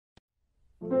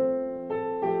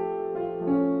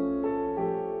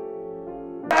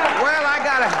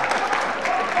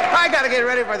I got to get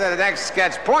ready for the next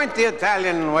sketch. Point the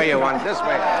Italian way you want. This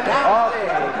way. Okay,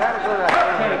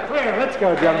 clear. Let's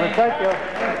go, gentlemen. Thank you.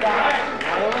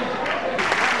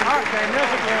 Okay,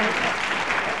 music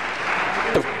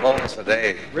room. Balls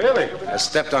today. Really? I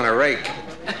stepped on a rake.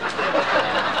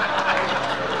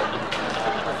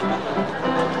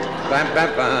 Bam,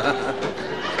 bam, bam. All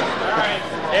right,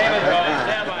 David,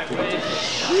 stand by, please.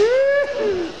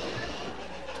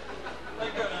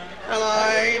 Hello.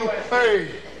 Hey,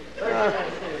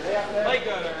 Play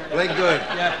good, Ern. play good.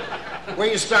 Yeah. Where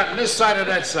you starting, this side or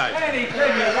that side? Anything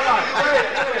you want. Hey,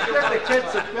 give the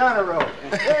kids a piano roll.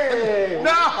 Hey.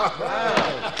 No!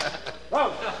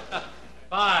 Oh.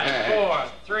 5, 4,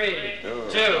 3,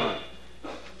 2.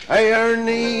 Hey,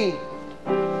 Ernie.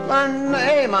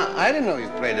 Hey, I didn't know you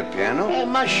played the piano. Hey,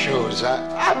 my shoes.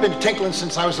 I've been tinkling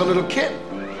since I was a little kid.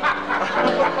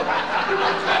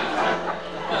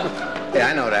 Yeah,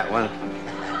 I know that one.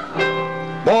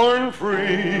 Born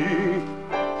free,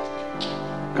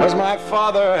 'cause my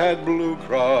father had Blue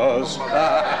Cross. Pretty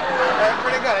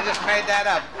good. I just made that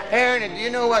up. Hey, Ernie, do you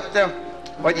know what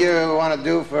you want to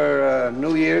do for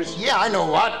New Year's? Yeah, I know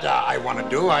what I want to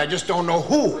do. I just don't know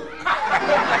who.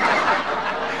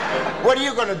 What are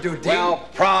you going to do, Dean? Well,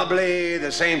 probably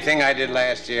the same thing I did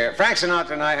last year. Frank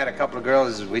Sinatra and I had a couple of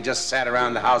girls. We just sat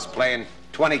around the house playing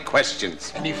 20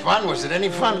 questions. Any fun? Was it any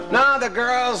fun? No, the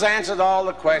girls answered all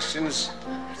the questions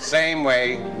same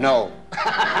way, no. Now,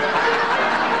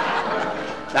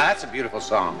 that's a beautiful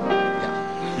song.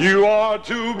 You are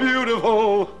too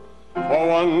beautiful for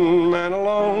one man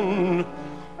alone,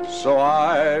 so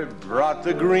I brought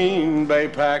the Green Bay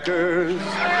Packers.